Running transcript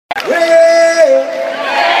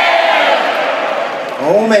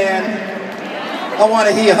Oh man, I want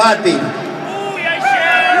to hear your heartbeat.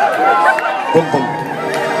 Boom, boom,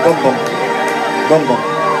 boom, boom, boom, boom.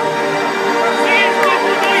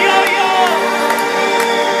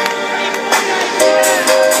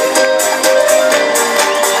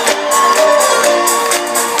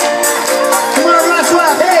 Come on,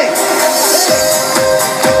 Wrocław, hey!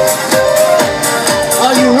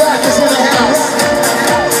 All you rockers in the house.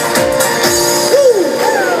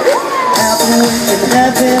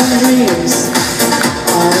 Having dreams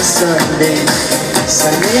on a Sunday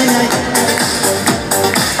night,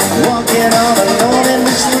 walking all alone in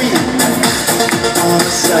the street on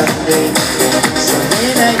a Sunday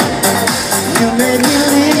night. You made me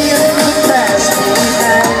leave the past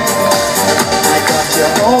behind. I got you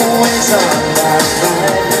always on my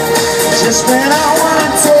mind. Just when I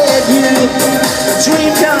wanted you, a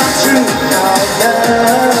dream come true. Oh,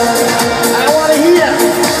 love, I wanna hear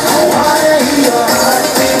your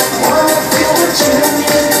heartbeat. Wanna feel what you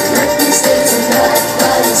need. Let me stay tonight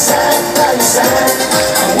by your side, by your side.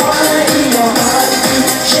 I wanna hear your heartbeat.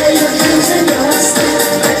 Share your dreams and your sleep.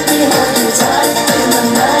 Let me hold you tight in the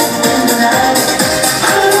night, in the night.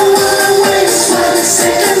 I don't wanna waste one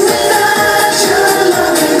second without your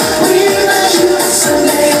loving. Without you,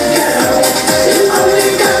 Sunday girl. You only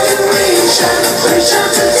gotta reach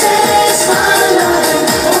out to taste my loving.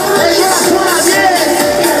 Oh, just one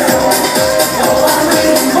Sunday girl. Oh, I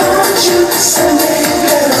really want you, Sunday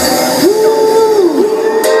girl.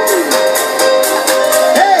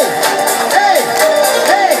 Hey, hey,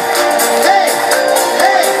 hey, hey,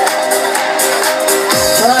 hey.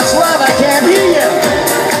 Wrocław, I can't hear you.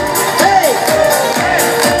 Hey,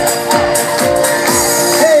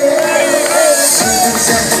 hey, hey, hey. Something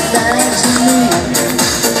satisfies me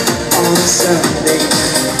on a Sunday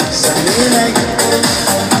night.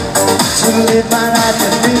 To live my life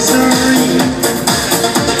in misery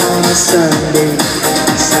on a Sunday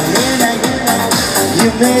night. You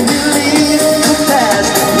made me leave the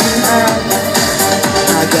past behind.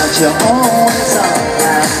 I got you always on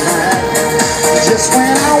my mind. Just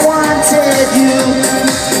when I wanted you,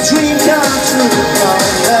 a dream come true. Oh,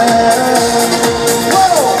 love.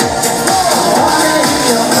 Whoa, I wanna hear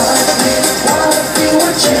your heartbeat. Wanna feel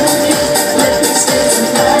what you need. Let me stay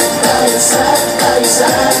tonight by your side, by your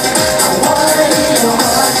side.